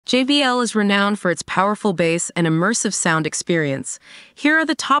JBL is renowned for its powerful bass and immersive sound experience. Here are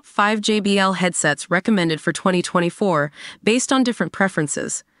the top 5 JBL headsets recommended for 2024, based on different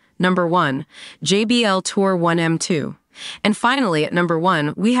preferences. Number 1. JBL Tour 1M2. And finally, at number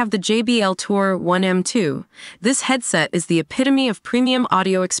 1, we have the JBL Tour 1M2. This headset is the epitome of premium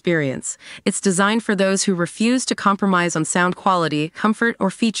audio experience. It's designed for those who refuse to compromise on sound quality, comfort,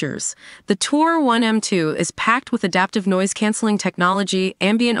 or features. The Tour 1M2 is packed with adaptive noise-canceling technology,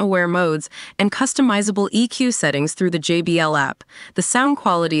 ambient-aware modes, and customizable EQ settings through the JBL app. The sound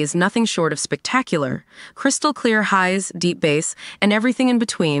quality is nothing short of spectacular. Crystal clear highs, deep bass, and everything in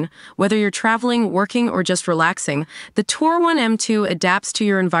between. Whether you're traveling, working, or just relaxing, the Tour 1M2 adapts to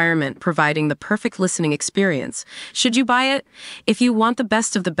your environment, providing the perfect listening experience. Should you buy it? If you want the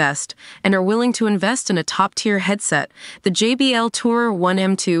best of the best and are willing to invest in a top-tier headset, the JBL Tour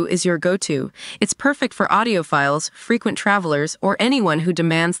 1M2 is your go-to. It's perfect for audiophiles, frequent travelers, or anyone who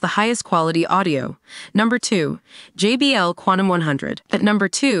demands the highest quality audio. Number 2. JBL Quantum 100. At number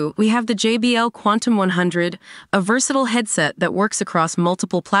 2, we have the JBL Quantum 100, a versatile headset that works across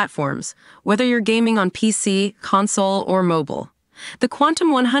multiple platforms, whether you're gaming on PC, console, or mobile. The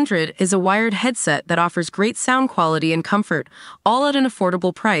Quantum 100 is a wired headset that offers great sound quality and comfort, all at an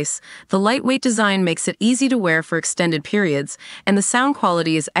affordable price. The lightweight design makes it easy to wear for extended periods, and the sound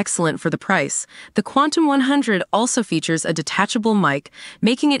quality is excellent for the price. The Quantum 100 also features a detachable mic,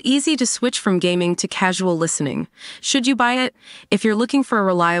 making it easy to switch from gaming to casual listening. Should you buy it? If you're looking for a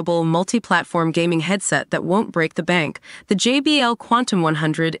reliable, multi-platform gaming headset that won't break the bank, the JBL Quantum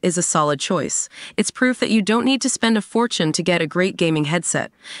 100 is a solid choice. It's proof that you don't need to spend a fortune to get a great gaming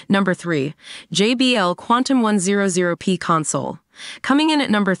headset. Number 3. JBL Quantum 100P Console. Coming in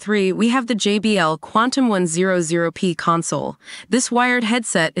at number 3, we have the JBL Quantum 100P Console. This wired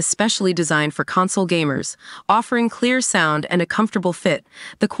headset is specially designed for console gamers, offering clear sound and a comfortable fit.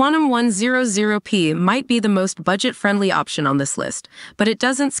 The Quantum 100P might be the most budget-friendly option on this list, but it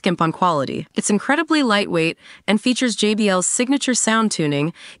doesn't skimp on quality. It's incredibly lightweight and features JBL's signature sound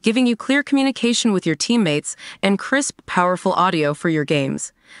tuning, giving you clear communication with your teammates and crisp, powerful audio for your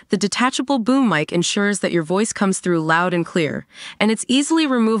games. The detachable boom mic ensures that your voice comes through loud and clear, and it's easily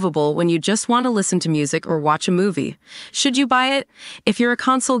removable when you just want to listen to music or watch a movie. Should you buy it? If you're a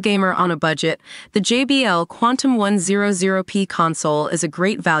console gamer on a budget, the JBL Quantum 100P console is a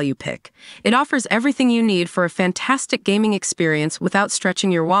great value pick. It offers everything you need for a fantastic gaming experience without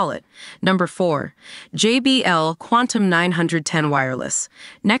stretching your wallet. Number 4. JBL Quantum 910 Wireless.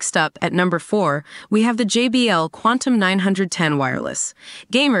 Next up, at number 4, we have the JBL Quantum 910 Wireless.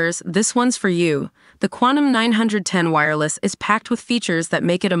 Gamers, this one's for you. The Quantum 910 Wireless is packed with features that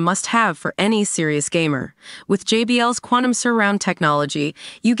make it a must-have for any serious gamer. With JBL's Quantum Surround technology,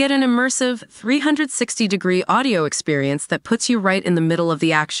 you get an immersive 360-degree audio experience that puts you right in the middle of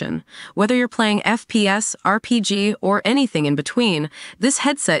the action. Whether you're playing FPS, RPG, or anything in between, this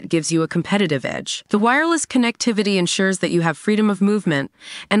headset gives you a competitive edge. The wireless connectivity ensures that you have freedom of movement,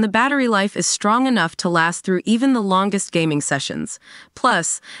 and the battery life is strong enough to last through even the longest gaming sessions.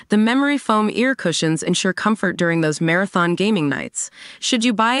 Plus, the memory foam ear cushions ensure comfort during those marathon gaming nights. Should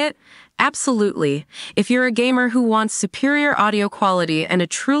you buy it? Absolutely. If you're a gamer who wants superior audio quality and a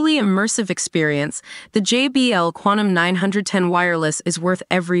truly immersive experience, the JBL Quantum 910 Wireless is worth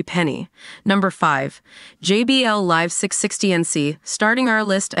every penny. Number 5. JBL Live 660NC. Starting our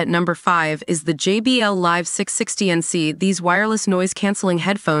list at number 5 is the JBL Live 660NC. These wireless noise-canceling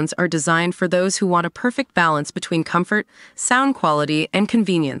headphones are designed for those who want a perfect balance between comfort, sound quality, and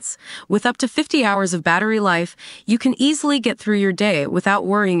convenience. With up to 50 hours of battery life, you can easily get through your day without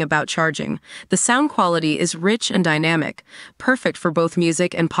worrying about charging. The sound quality is rich and dynamic, perfect for both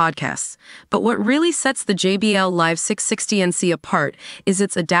music and podcasts. But what really sets the JBL Live 660NC apart is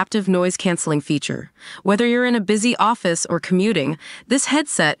its adaptive noise-canceling feature. Whether you're in a busy office or commuting, this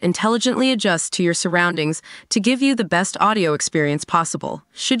headset intelligently adjusts to your surroundings to give you the best audio experience possible.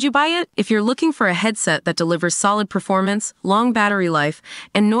 Should you buy it? If you're looking for a headset that delivers solid performance, long battery life,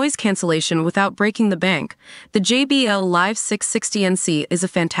 and noise cancellation without breaking the bank, the JBL Live 660NC is a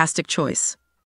fantastic choice.